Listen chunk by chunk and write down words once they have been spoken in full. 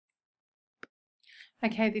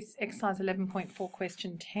Okay, this exercise 11.4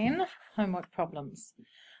 question 10, homework problems.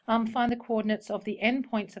 Find the coordinates of the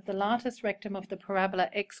endpoints of the latus rectum of the parabola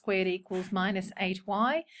x squared equals minus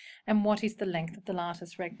 8y, and what is the length of the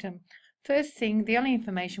latus rectum? First thing, the only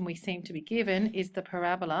information we seem to be given is the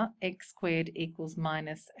parabola x squared equals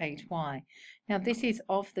minus 8y. Now this is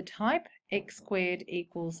of the type x squared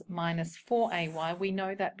equals minus 4ay. We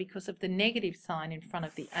know that because of the negative sign in front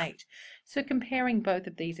of the 8. So comparing both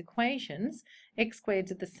of these equations, x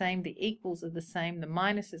squareds are the same, the equals are the same, the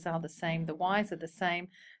minuses are the same, the y's are the same.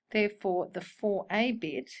 Therefore, the 4a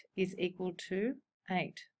bit is equal to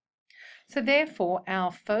 8. So therefore,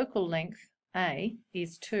 our focal length A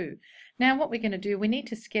is 2. Now what we're going to do, we need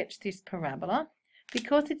to sketch this parabola.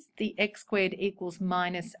 Because it's the x squared equals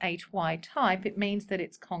minus 8y type, it means that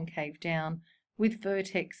it's concave down with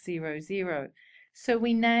vertex 0, 0. So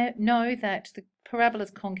we now know that the parabola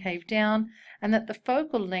is concave down and that the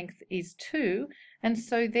focal length is 2, and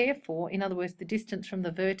so therefore, in other words, the distance from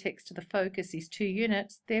the vertex to the focus is 2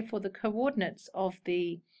 units. Therefore, the coordinates of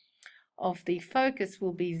the focus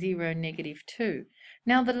will be 0, negative 2.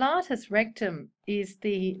 Now the latus rectum is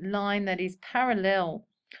the line that is parallel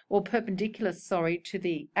or perpendicular, to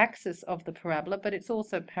the axis of the parabola, but it's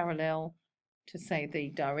also parallel to, say, the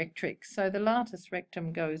directrix. So the latus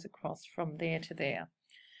rectum goes across from there to there.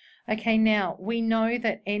 Okay, now we know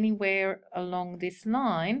that anywhere along this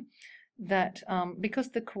line that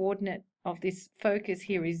because the coordinate of this focus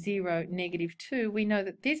here is 0, negative 2, we know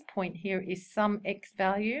that this point here is some x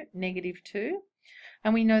value, negative 2,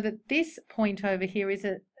 and we know that this point over here is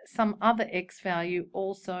some other x value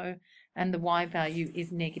also, and the y value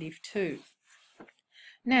is negative 2.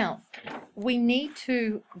 Now, we need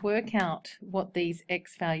to work out what these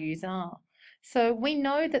x values are. So we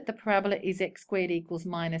know that the parabola is x squared equals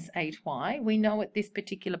minus 8y. We know at this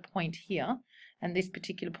particular point here and this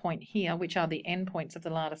particular point here, which are the endpoints of the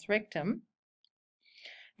latus rectum,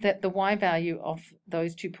 that the y value of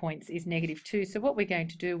those 2 points is negative 2. So what we're going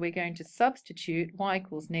to do, we're going to substitute y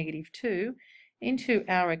equals negative 2 into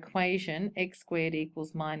our equation x squared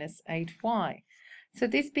equals minus 8y. So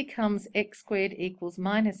this becomes x squared equals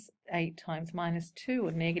minus 8 times minus 2,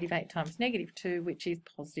 or negative 8 times negative 2, which is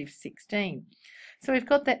positive 16. So we've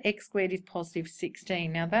got that x squared is positive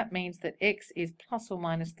 16. Now that means that x is plus or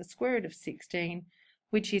minus the square root of 16,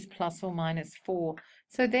 which is plus or minus 4.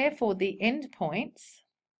 So therefore the endpoints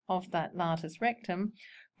of that latus rectum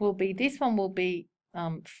will be, this one will be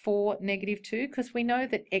 4, negative 2, because we know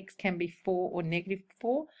that x can be 4 or negative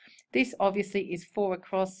 4. This obviously is 4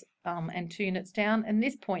 across and 2 units down, and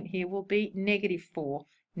this point here will be negative 4,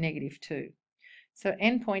 negative 2. So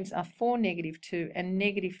endpoints are 4, negative 2 and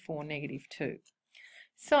negative 4, negative 2.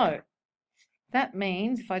 So that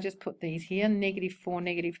means if I just put these here, negative 4,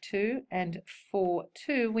 negative 2 and 4,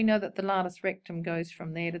 2, we know that the latus rectum goes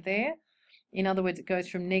from there to there. In other words, it goes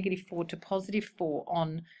from negative 4 to positive 4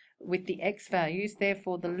 on with the x values.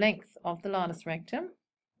 Therefore, the length of the latus rectum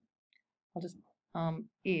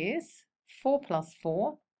is 4 plus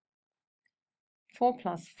 4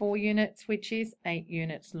 plus 4 units, which is 8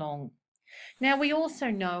 units long. Now we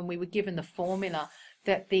also know, and we were given the formula,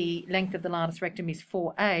 that the length of the latus rectum is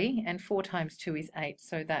 4a, and 4 times 2 is 8,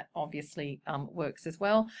 so that obviously works as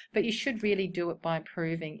well. But you should really do it by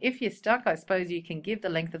proving. If you're stuck, I suppose you can give the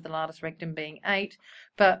length of the latus rectum being 8,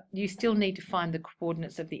 but you still need to find the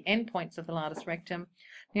coordinates of the endpoints of the latus rectum.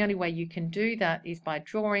 The only way you can do that is by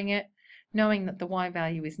drawing it, knowing that the y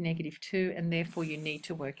value is negative 2, and therefore you need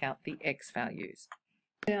to work out the x values.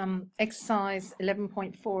 Exercise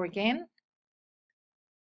 11.4 again.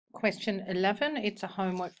 Question 11, it's a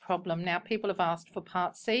homework problem. Now people have asked for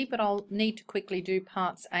part C, but I'll need to quickly do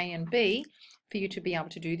parts A and B for you to be able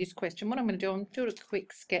to do this question. What I'm going to do, I'm going to do a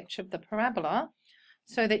quick sketch of the parabola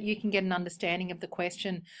so that you can get an understanding of the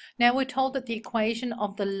question. Now we're told that the equation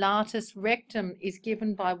of the latus rectum is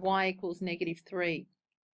given by y equals negative 3.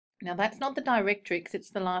 Now that's not the directrix,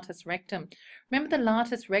 it's the latus rectum. Remember, the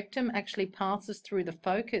latus rectum actually passes through the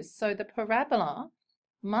focus, so the parabola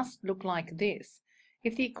must look like this.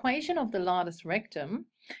 If the equation of the latus rectum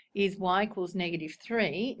is y equals negative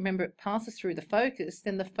 3, remember it passes through the focus,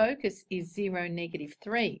 then the focus is 0, negative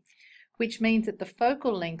 3, which means that the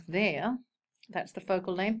focal length there, that's the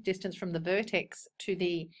focal length, distance from the vertex to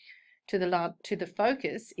the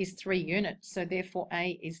focus, is 3 units, so therefore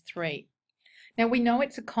A is 3. Now we know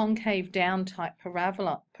it's a concave down type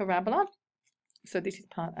parabola, so this is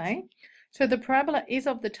part A. So the parabola is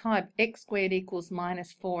of the type x squared equals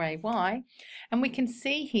minus 4ay, and we can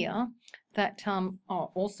see here that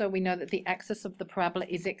also we know that the axis of the parabola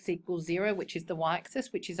is x equals 0, which is the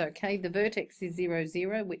y-axis, which is okay. The vertex is 0,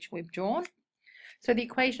 0, which we've drawn. So the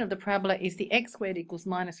equation of the parabola is the x squared equals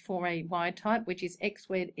minus 4ay type, which is x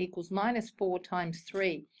squared equals minus 4 times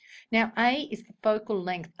 3. Now a is the focal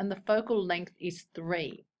length, and the focal length is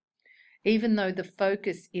 3, even though the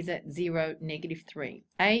focus is at 0, -3.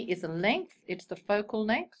 A is a length, it's the focal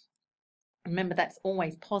length. Remember, that's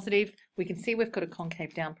always positive. We can see we've got a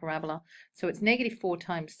concave down parabola, so it's -4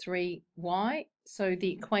 times 3y. So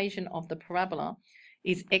the equation of the parabola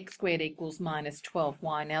is x squared equals minus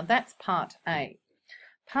 12y. Now that's part A.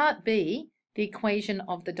 Part B, the equation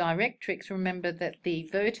of the directrix. Remember that the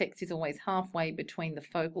vertex is always halfway between the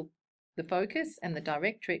focus and the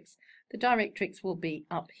directrix. The directrix will be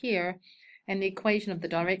up here, and the equation of the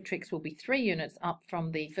directrix will be 3 units up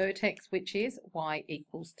from the vertex, which is y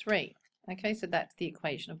equals 3. Okay, so that's the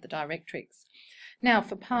equation of the directrix. Now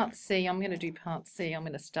for part C, I'm going to do part C. I'm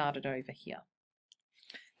going to start it over here.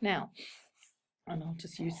 Now, and I'll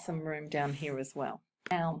just use some room down here as well.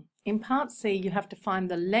 Now, in part C, you have to find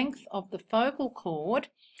the length of the focal chord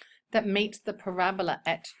that meets the parabola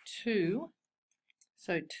at 2,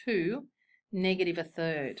 so 2,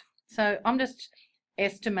 -1/3. So I'm just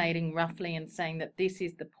estimating roughly and saying that this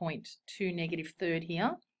is the point 2, -1/3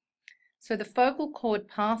 here. So the focal chord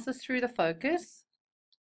passes through the focus,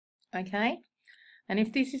 okay? And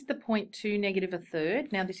if this is the point 2,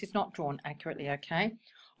 -1/3, now this is not drawn accurately, okay?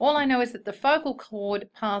 All I know is that the focal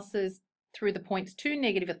chord passes through the points 2,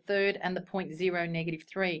 -1/3 and the point 0,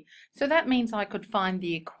 -3. So that means I could find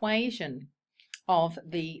the equation of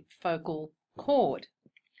the focal chord.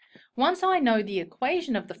 Once I know the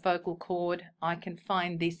equation of the focal chord, I can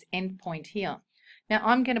find this endpoint here. Now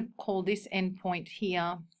I'm going to call this endpoint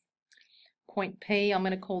here point P. I'm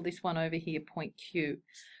going to call this one over here point Q.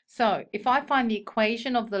 So if I find the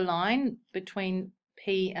equation of the line between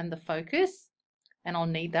P and the focus, and I'll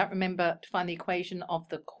need that. Remember, to find the equation of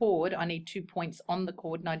the chord, I need 2 points on the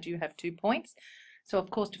chord, and I do have 2 points. So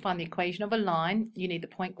of course, to find the equation of a line, you need the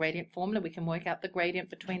point gradient formula. We can work out the gradient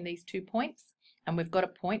between these 2 points, and we've got a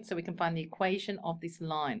point, so we can find the equation of this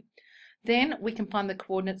line. Then we can find the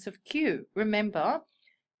coordinates of Q. Remember,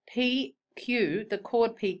 PQ, the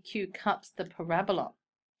chord PQ cuts the parabola.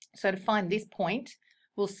 So to find this point,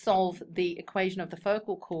 we'll solve the equation of the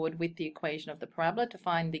focal chord with the equation of the parabola to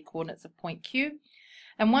find the coordinates of point Q.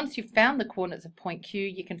 And once you've found the coordinates of point Q,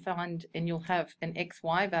 you can find, and you'll have an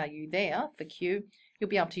XY value there for Q, you'll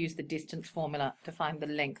be able to use the distance formula to find the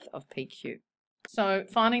length of PQ. So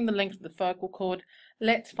finding the length of the focal chord,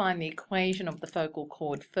 let's find the equation of the focal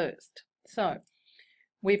chord first. So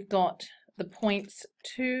we've got the points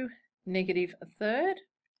 2, -1/3,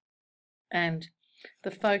 and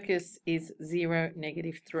the focus is 0,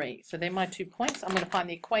 -3. So they're my 2 points. I'm going to find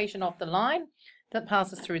the equation of the line that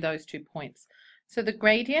passes through those 2 points. So the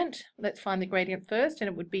gradient, let's find the gradient first, and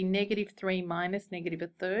it would be -3 minus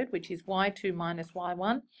 -1/3, which is y2 minus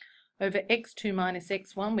y1, over x2 minus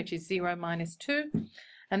x1, which is 0 minus 2.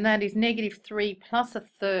 And that is -3 plus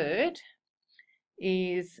 1/3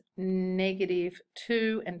 is -2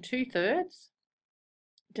 2/3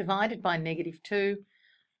 divided by -2.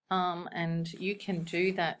 And you can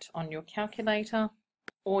do that on your calculator,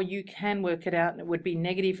 or you can work it out, and it would be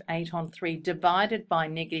 -8/3 divided by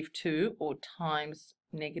 -2, or times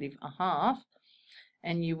 -1/2,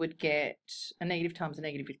 and you would get a negative times a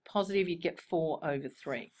negative is positive, you'd get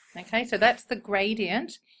 4/3. Okay, so that's the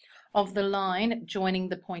gradient of the line joining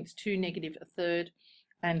the points 2, -1/3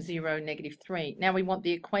 and 0, -3. Now we want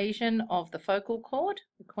the equation of the focal chord,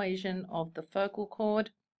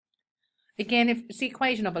 Again, if it's the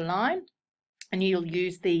equation of a line, and you'll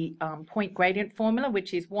use the point gradient formula,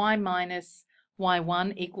 which is y minus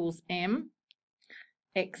y1 equals m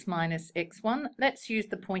x minus x1. Let's use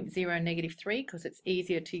the point 0, -3 because it's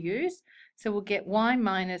easier to use. So we'll get y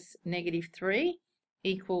minus -3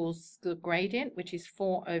 equals the gradient, which is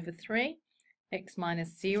 4/3 x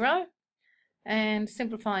minus 0. And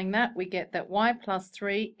simplifying that, we get that y plus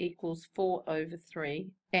 3 equals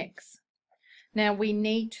 4/3 x. Now we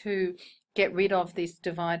need to get rid of this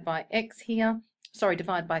divide by x here,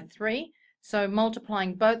 divide by 3. So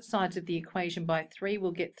multiplying both sides of the equation by 3,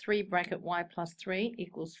 we'll get 3 bracket y plus 3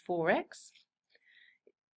 equals 4x,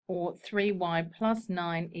 or 3y plus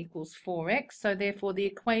 9 equals 4x. So therefore the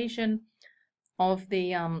equation of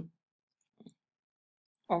the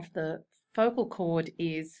focal chord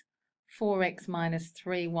is 4x minus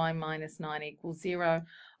 3y minus 9 equals 0.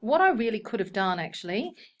 What I really could have done,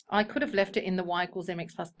 actually, I could have left it in the y equals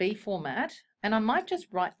mx plus b format, and I might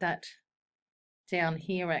just write that down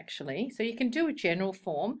here actually. So you can do a general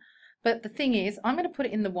form, but the thing is, I'm going to put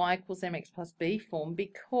it in the y equals mx plus b form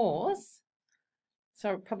because,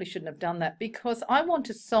 so I probably shouldn't have done that, because I want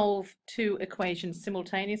to solve 2 equations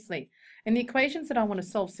simultaneously. And the equations that I want to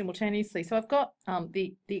solve simultaneously, so I've got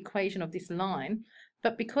the equation of this line,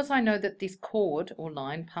 but because I know that this chord or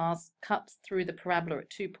line cuts through the parabola at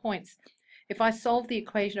 2 points, if I solve the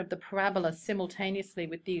equation of the parabola simultaneously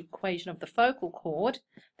with the equation of the focal chord,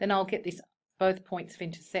 then I'll get this both points of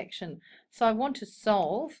intersection. So I want to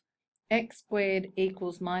solve x squared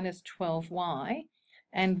equals minus 12y,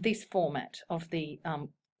 and this format of the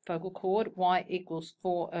focal chord, y equals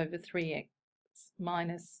 4 over 3x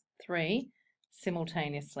minus 3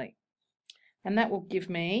 simultaneously. And that will give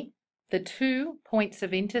me the 2 points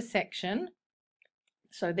of intersection.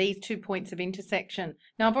 So these 2 points of intersection.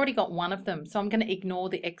 Now I've already got one of them, so I'm going to ignore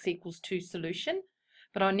the x equals 2 solution,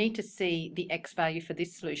 but I need to see the x value for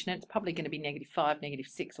this solution. It's probably going to be -5,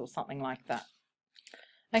 -6 or something like that.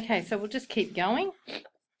 Okay, so we'll just keep going.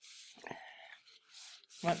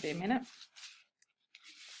 Won't be a minute.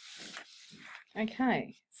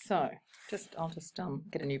 Okay, so I'll just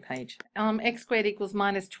get a new page. X squared equals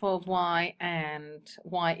minus 12y and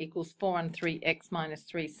y equals 4 and 3x minus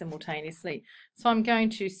 3 simultaneously. So I'm going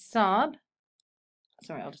to sub,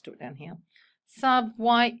 sorry, I'll just do it down here. Sub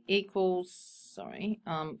y equals,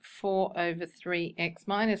 4 over 3x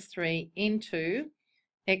minus 3 into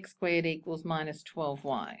x squared equals minus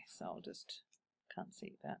 12y. So I'll just, can't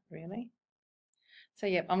see that really. So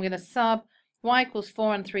yep, I'm going to sub y equals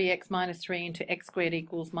 4 and 3x minus 3 into x squared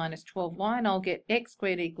equals minus 12y, and I'll get x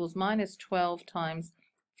squared equals minus 12 times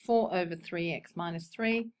 4 over 3x minus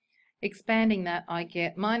 3. Expanding that, I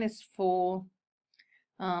get minus 4,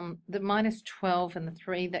 the minus 12 and the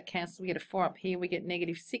 3, that cancels, we get a 4 up here, we get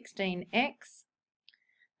negative 16x,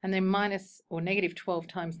 and then minus, or negative 12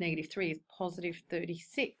 times negative 3 is positive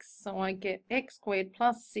 36. So I get x squared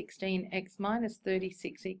plus 16x minus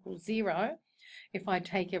 36 equals 0. If I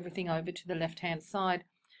take everything over to the left-hand side.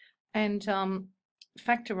 And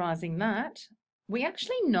factorising that, we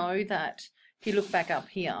actually know that, if you look back up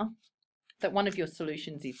here, that one of your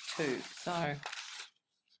solutions is 2. So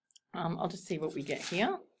I'll just see what we get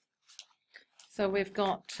here. So we've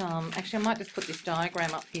got, actually I might just put this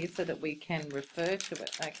diagram up here so that we can refer to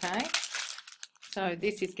it, okay? So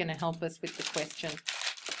this is going to help us with the question.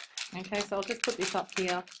 Okay, so I'll just put this up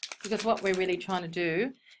here, because what we're really trying to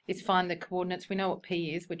do is find the coordinates. We know what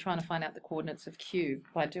P is. We're trying to find out the coordinates of Q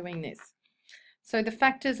by doing this. So the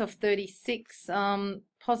factors of 36,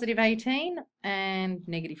 positive 18 and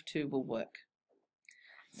negative 2 will work.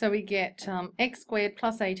 So we get x squared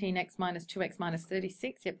plus 18x minus 2x minus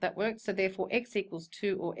 36. Yep, that works. So therefore x equals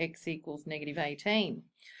 2 or x equals negative 18.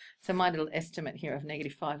 So my little estimate here of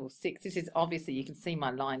negative 5 or 6, this is obviously, you can see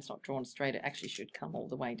my line's not drawn straight. It actually should come all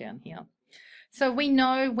the way down here. So we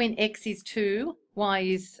know when x is 2, y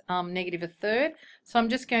is negative 1/3. So I'm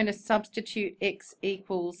just going to substitute x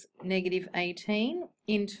equals negative 18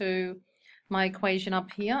 into my equation up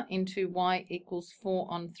here, into y equals 4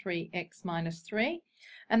 on 3x minus 3.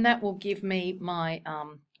 And that will give me my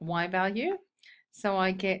y value. So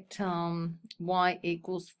I get y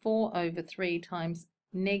equals 4 over 3 times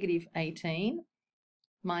negative 18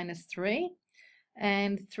 minus 3.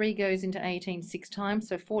 And 3 goes into 18 6 times,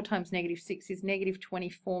 so 4 times negative 6 is negative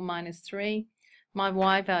 24 minus 3. My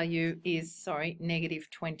y value is, negative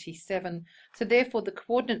 27. So therefore the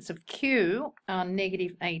coordinates of Q are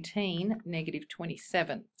negative 18, negative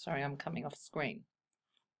 27. Sorry, I'm coming off screen.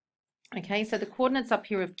 Okay, so the coordinates up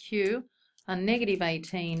here of Q are negative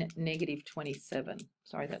 18, negative 27.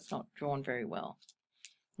 Sorry, that's not drawn very well.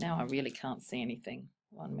 Now I really can't see anything.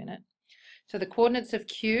 1 minute. So the coordinates of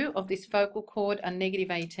Q of this focal chord are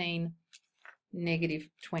negative 18, negative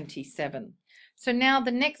 27. So now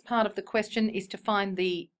the next part of the question is to find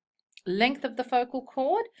the length of the focal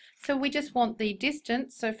chord. So we just want the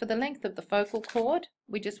distance. So for the length of the focal chord,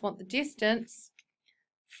 we just want the distance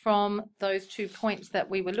from those 2 points that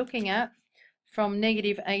we were looking at, from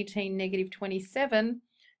negative 18, negative 27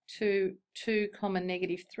 to 2,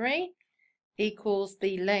 negative 3 equals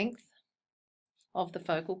the length of the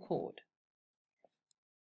focal chord.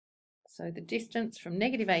 So the distance from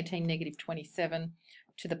negative 18, negative 27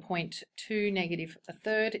 to the point 2, negative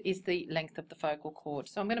 1/3 is the length of the focal chord.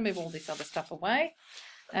 So I'm going to move all this other stuff away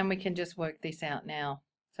and we can just work this out now.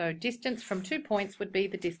 So distance from 2 points would be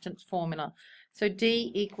the distance formula. So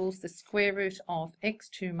D equals the square root of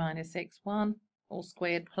x2 minus x1 all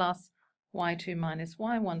squared plus y2 minus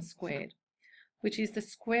y1 squared, which is the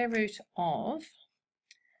square root of,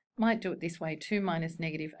 might do it this way, 2 minus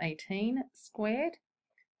negative 18 squared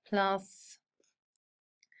plus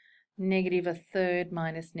negative 1/3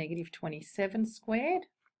 minus negative 27 squared.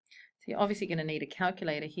 So you're obviously going to need a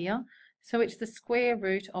calculator here. So it's the square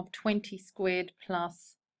root of 20 squared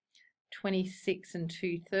plus 26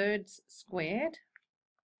 2/3 squared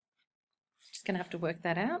just going to have to work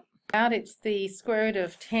that out. It's the square root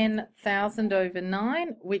of 10,000 over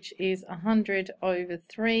 9, which is 100 over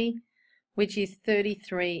 3, which is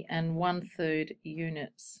 33 1/3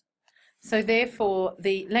 units. So therefore,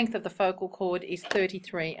 the length of the focal chord is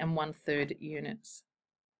 33 1/3 units.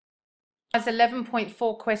 As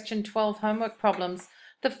 11.4 question 12 homework problems,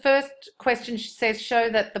 the first question says show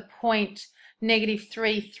that the point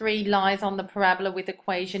 -3, 3 lies on the parabola with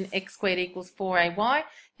equation x squared equals 4ay.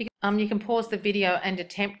 You can pause the video and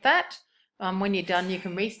attempt that. When you're done, you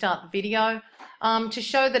can restart the video. To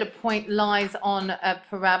show that a point lies on a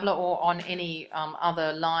parabola or on any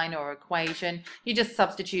other line or equation, you just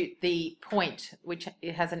substitute the point, which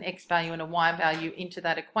it has an x value and a y value, into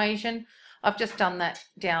that equation. I've just done that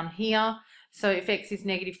down here. So if x is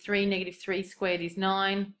 -3, -3 squared is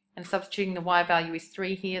 9, and substituting the y value is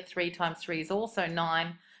 3 here, 3 times 3 is also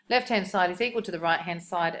 9. Left-hand side is equal to the right-hand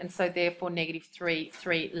side, and so therefore -3,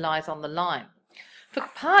 3 lies on the line. For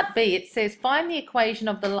part B, it says find the equation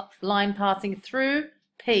of the line passing through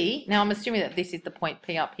P. Now, I'm assuming that this is the point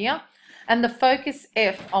P up here, and the focus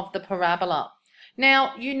F of the parabola.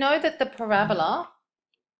 Now, you know that the parabola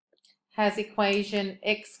has equation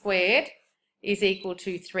x squared is equal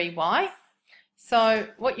to 3y. So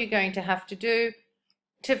what you're going to have to do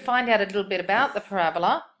to find out a little bit about the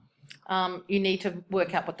parabola, you need to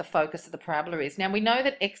work out what the focus of the parabola is. Now, we know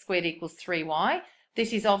that x squared equals 3y.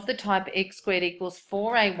 This is of the type x squared equals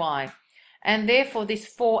 4ay, and therefore this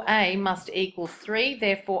 4a must equal 3.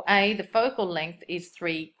 Therefore a, the focal length, is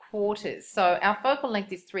 3/4. So our focal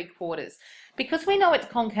length is 3/4. Because we know it's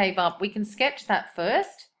concave up, we can sketch that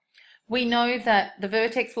first. We know that the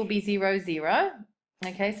vertex will be 0, 0.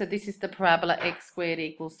 Okay, so this is the parabola x squared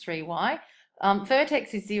equals 3y.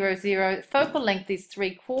 Vertex is 0, 0. Focal length is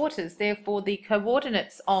 3/4. Therefore the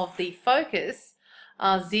coordinates of the focus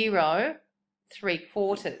are 0,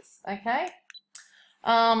 3/4. Okay.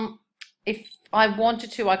 If I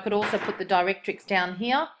wanted to, I could also put the directrix down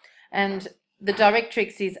here, and the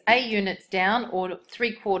directrix is a units down or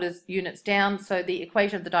 3/4 units down, so the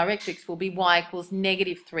equation of the directrix will be y equals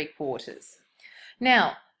 -3/4.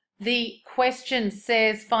 Now, the question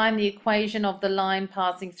says find the equation of the line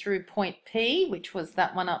passing through point P, which was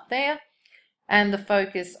that one up there, and the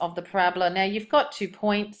focus of the parabola. Now, you've got 2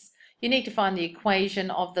 points. You need to find the equation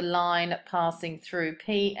of the line passing through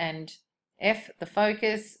P and F, the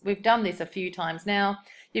focus. We've done this a few times now.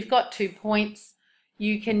 You've got 2 points.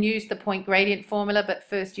 You can use the point gradient formula, but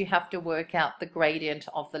first you have to work out the gradient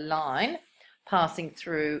of the line passing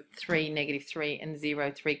through 3, -3 and 0,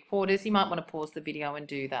 3/4. You might want to pause the video and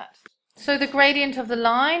do that. So the gradient of the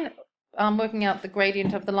line, working out the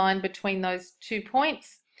gradient of the line between those 2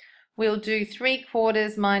 points, we'll do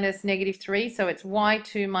 3/4 minus -3, so it's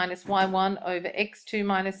y2 minus y1 over x2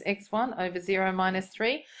 minus x1 over 0 minus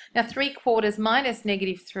 3. Now 3/4 minus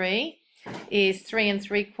 -3 is 3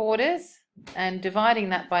 3/4, and dividing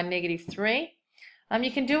that by -3.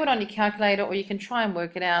 You can do it on your calculator, or you can try and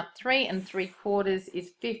work it out. 3 3/4 is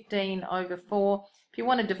 15 over 4. If you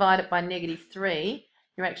want to divide it by -3,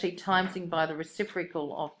 you're actually timesing by the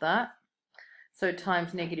reciprocal of that. So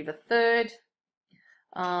times -1/3.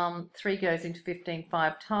 3 goes into 15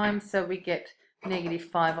 5 times, so we get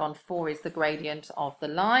 -5/4 is the gradient of the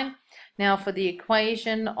line. Now for the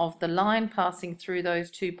equation of the line passing through those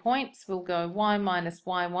 2 points, we'll go y minus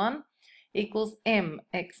y1 equals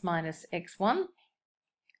mx minus x1.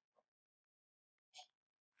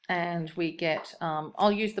 And we get,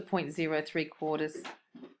 I'll use the point 0, 3/4.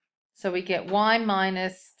 So we get y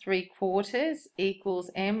minus 3/4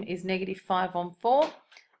 equals m is -5/4.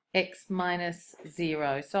 X minus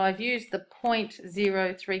 0. So I've used the point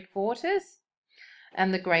 0, 3/4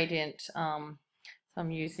 and the gradient. So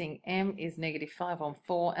I'm using m is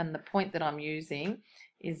 -5/4, and the point that I'm using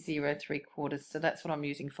is 0, 3/4. So that's what I'm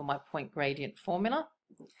using for my point gradient formula.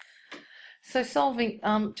 So solving,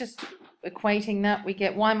 just equating that, we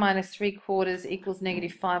get y minus 3/4 equals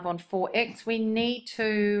 -5/4x. We need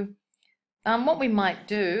to, what we might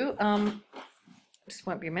do, just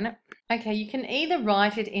won't be a minute. Okay, you can either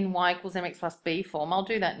write it in y equals mx plus b form. I'll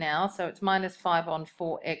do that now. So it's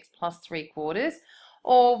 -5/4x plus 3/4,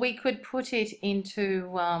 or we could put it into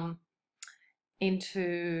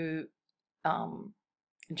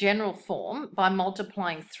general form by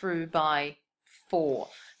multiplying through by 4.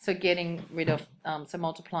 So getting rid of, so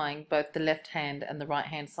multiplying both the left hand and the right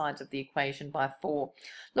hand sides of the equation by 4.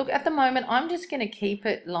 Look, at the moment, I'm just going to keep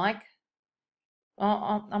it like,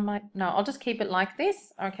 I'll just keep it like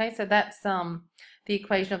this. Okay, so that's the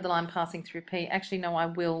equation of the line passing through P. Actually, no, I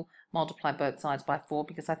will multiply both sides by 4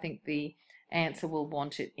 because I think the answer will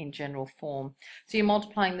want it in general form. So you're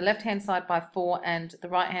multiplying the left-hand side by 4 and the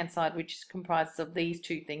right-hand side, which comprises of these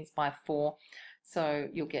two things, by 4. So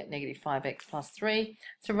you'll get negative 5x plus 3.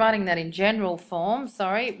 So writing that in general form,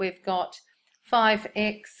 we've got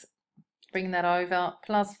 5x, bring that over,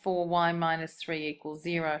 plus 4y minus 3 equals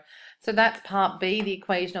 0. So that's part B, the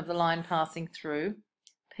equation of the line passing through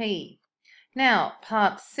P. Now,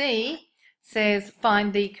 part C says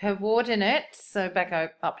find the coordinates. So back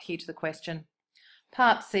up here to the question.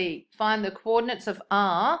 Part C, find the coordinates of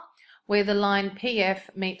R where the line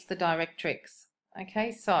PF meets the directrix.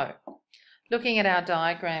 Okay, so looking at our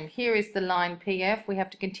diagram, here is the line PF. We have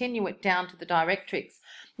to continue it down to the directrix.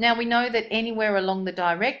 Now we know that anywhere along the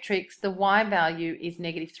directrix, the y value is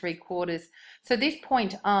negative 3/4. So this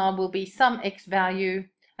point R will be some x value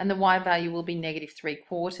and the y value will be negative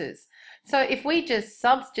 3/4. So if we just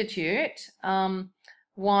substitute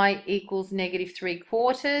y equals negative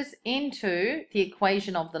 3/4 into the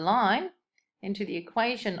equation of the line,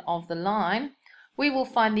 we will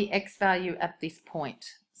find the x value at this point.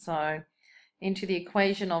 So into the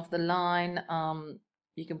equation of the line,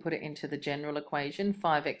 you can put it into the general equation,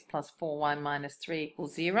 5x plus 4y minus 3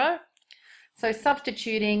 equals 0. So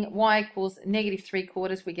substituting y equals negative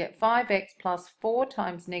 3/4, we get 5x plus 4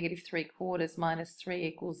 times negative 3/4 minus 3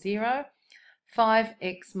 equals 0.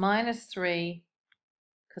 5x minus 3,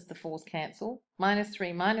 because the 4's cancel, minus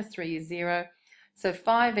 3 is 0. So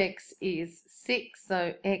 5x is 6,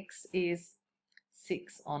 so x is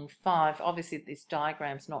 6 on 5. Obviously this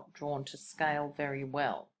diagram's not drawn to scale very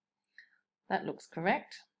well. That looks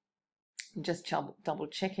correct. I'm just double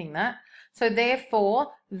checking that. So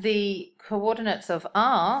therefore the coordinates of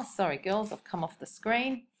R, sorry girls, I've come off the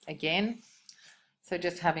screen again. So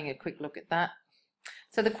just having a quick look at that.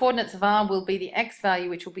 So the coordinates of R will be the x value,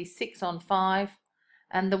 which will be 6 on 5,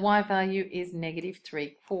 and the y value is negative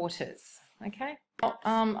 3/4. Okay.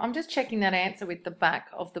 I'm just checking that answer with the back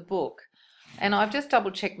of the book. And I've just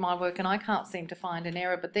double checked my work and I can't seem to find an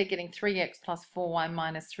error, but they're getting 3x plus 4y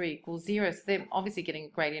minus 3 equals 0. So they're obviously getting a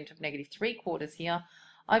gradient of negative 3/4 here.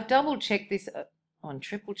 I've double checked this,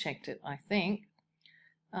 triple checked it, I think.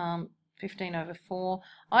 15 over 4.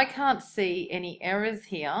 I can't see any errors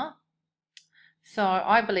here. So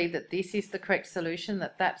I believe that this is the correct solution,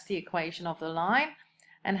 that's the equation of the line.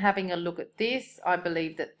 And having a look at this, I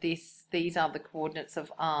believe that these are the coordinates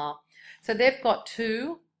of R. So they've got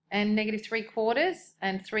 2 and negative 3/4,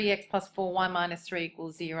 and 3x plus 4y minus 3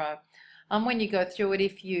 equals 0. When you go through it,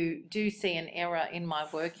 if you do see an error in my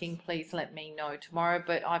working, please let me know tomorrow.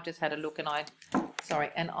 But I've just had a look and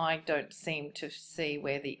I don't seem to see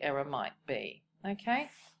where the error might be. Okay.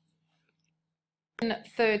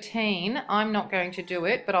 13, I'm not going to do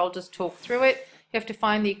it, but I'll just talk through it. You have to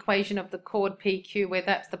find the equation of the chord PQ, where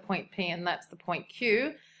that's the point P and that's the point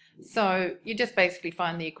Q. So you just basically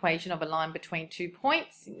find the equation of a line between 2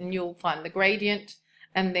 points, and you'll find the gradient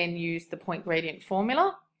and then use the point gradient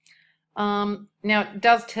formula. Now it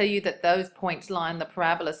does tell you that those points line the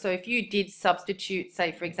parabola. So if you did substitute,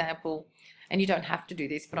 say for example, and you don't have to do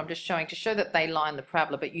this, but I'm just showing to show that they line the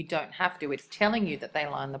parabola, but you don't have to. It's telling you that they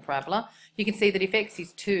line the parabola. You can see that if x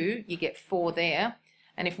is 2, you get 4 there.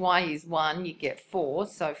 And if y is 1, you get 4.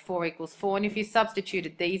 So 4 equals 4. And if you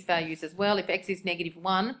substituted these values as well, if x is negative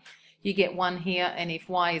 1, you get 1 here. And if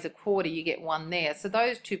y is 1/4, you get 1 there. So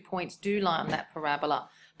those 2 points do line that parabola.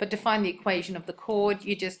 But to find the equation of the chord,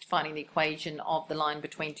 you're just finding the equation of the line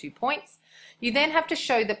between 2 points. You then have to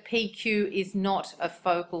show that PQ is not a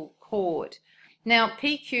focal chord. Now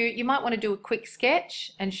PQ, you might want to do a quick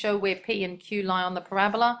sketch and show where P and Q lie on the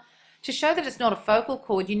parabola. To show that it's not a focal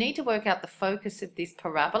chord, you need to work out the focus of this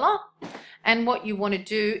parabola. And what you want to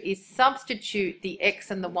do is substitute the x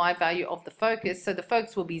and the y value of the focus. So the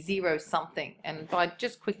focus will be 0 something. And by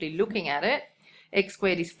just quickly looking at it, x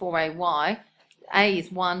squared is 4ay. A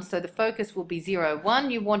is 1, so the focus will be 0, 1.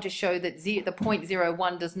 You want to show that the point 0,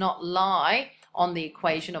 1 does not lie on the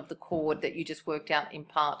equation of the chord that you just worked out in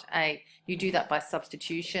part A. You do that by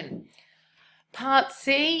substitution. Part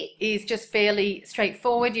C is just fairly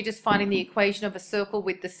straightforward. You're just finding the equation of a circle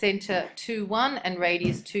with the center 2, 1 and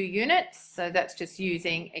radius 2 units. So that's just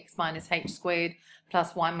using x minus h squared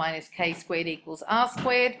plus y minus k squared equals r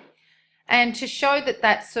squared. And to show that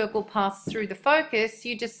that circle passes through the focus,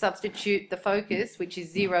 you just substitute the focus, which is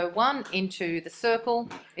 0, 1, into the circle,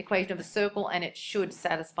 equation of a circle, and it should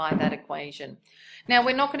satisfy that equation. Now,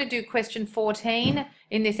 we're not going to do question 14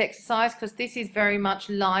 in this exercise because this is very much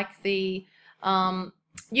like the,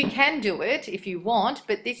 you can do it if you want,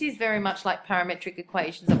 but this is very much like parametric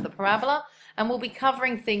equations of the parabola, and we'll be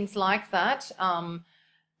covering things like that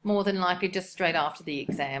more than likely just straight after the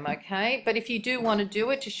exam, okay? But if you do want to do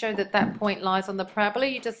it to show that that point lies on the parabola,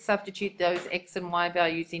 you just substitute those x and y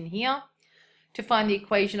values in here. To find the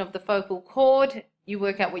equation of the focal chord, you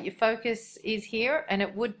work out what your focus is here, and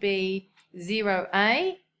it would be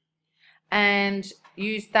 0a, and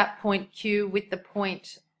use that point Q with the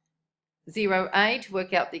point 0a to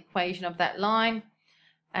work out the equation of that line.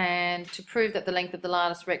 And to prove that the length of the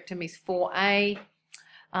latus rectum is 4a,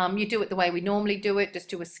 you do it the way we normally do it. Just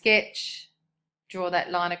do a sketch, draw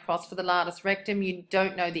that line across for the latus rectum. You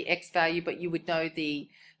don't know the x value, but you would know the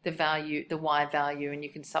value, the y value, and you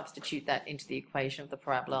can substitute that into the equation of the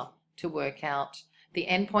parabola to work out the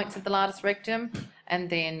endpoints of the latus rectum, and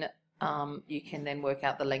then you can then work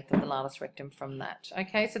out the length of the latus rectum from that.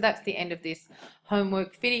 Okay, so that's the end of this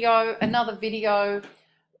homework video. Another video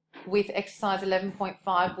with exercise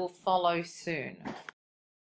 11.5 will follow soon.